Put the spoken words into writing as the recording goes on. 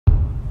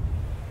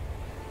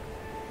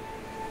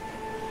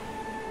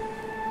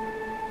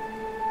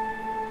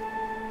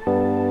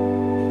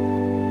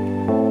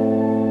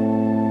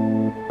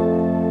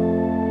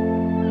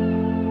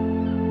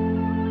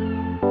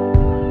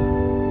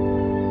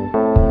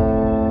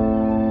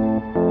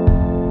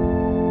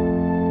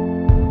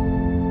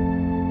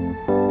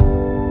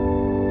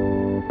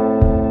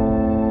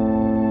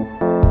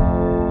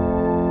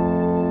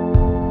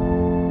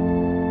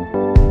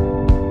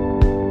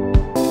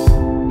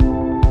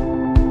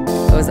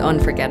was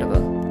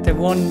unforgettable. The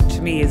one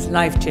to me is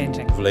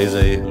life-changing.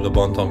 Laissez le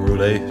bon temps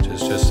rouler,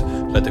 just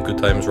let the good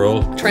times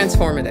roll.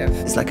 Transformative.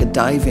 It's like a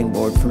diving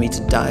board for me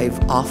to dive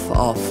off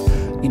of,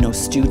 you know,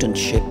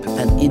 studentship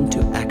and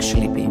into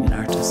actually being an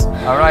artist.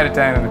 I'll write it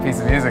down on a piece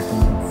of music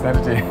and send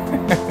it to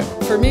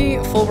you. For me,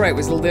 Fulbright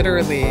was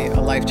literally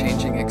a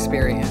life-changing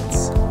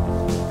experience.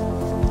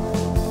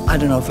 I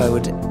don't know if I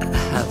would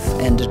have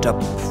ended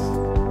up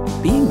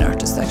being an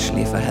artist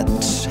actually if I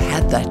hadn't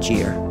had that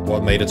year.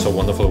 What made it so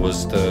wonderful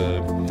was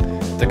the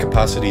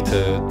capacity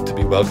to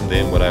be welcomed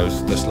in without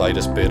the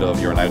slightest bit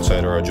of you're an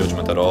outsider or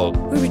judgment at all.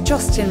 We were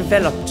just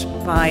enveloped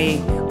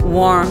by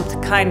warmth,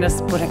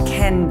 kindness, but a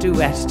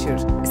can-do attitude.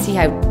 See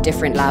how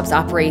different labs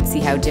operate, see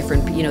how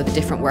different, you know, the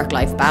different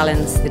work-life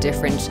balance, the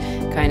different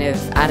kind of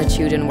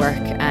attitude in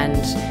work,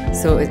 and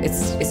so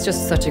it's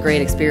just such a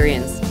great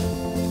experience.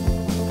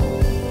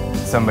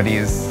 Somebody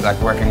is like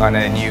working on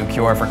a new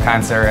cure for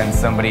cancer, and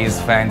somebody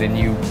has found a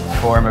new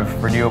form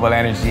of renewable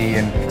energy,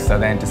 and so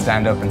then to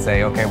stand up and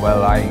say, okay,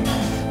 well, I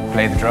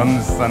play the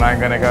drums and I'm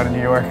going to go to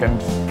New York and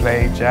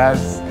play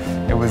jazz.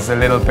 It was a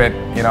little bit,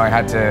 you know, I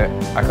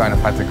kind of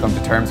had to come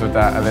to terms with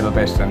that a little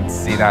bit and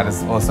see that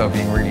as also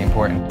being really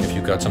important. If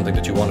you've got something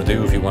that you want to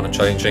do, if you want to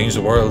try and change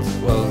the world,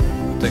 well,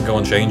 then go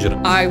and change it.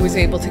 I was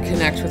able to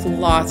connect with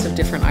lots of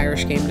different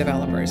Irish game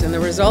developers, and the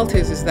result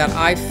is that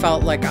I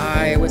felt like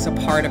I was a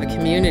part of a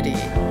community.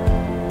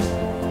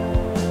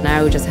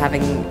 Now just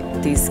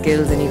having these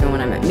skills, and even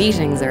when I'm at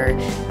meetings or,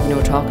 you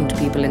know, talking to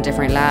people in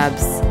different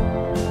labs,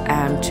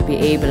 to be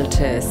able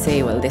to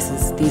say, well, these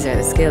are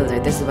the skills, or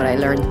this is what I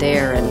learned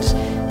there, and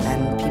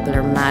people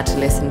are mad to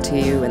listen to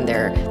you, and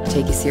they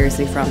take you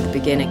seriously from the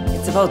beginning.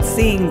 It's about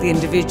seeing the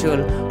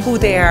individual, who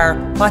they are,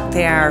 what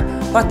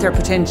their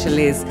potential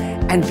is,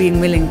 and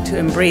being willing to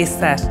embrace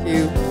that.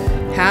 You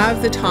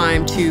have the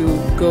time to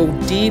go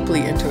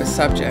deeply into a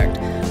subject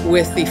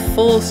with the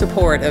full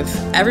support of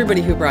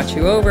everybody who brought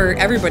you over,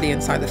 everybody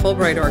inside the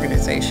Fulbright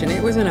organization.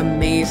 It was an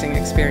amazing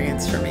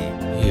experience for me.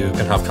 You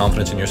can have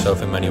confidence in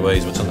yourself in many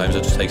ways, but sometimes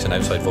it just takes an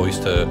outside voice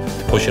to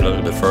push it a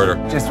little bit further.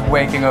 Just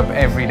waking up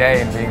every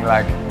day and being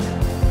like,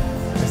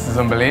 this is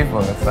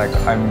unbelievable. It's like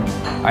I'm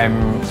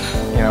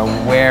you know,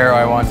 where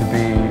I want to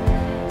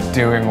be,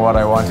 doing what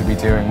I want to be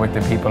doing with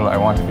the people I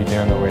want to be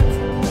doing it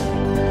with.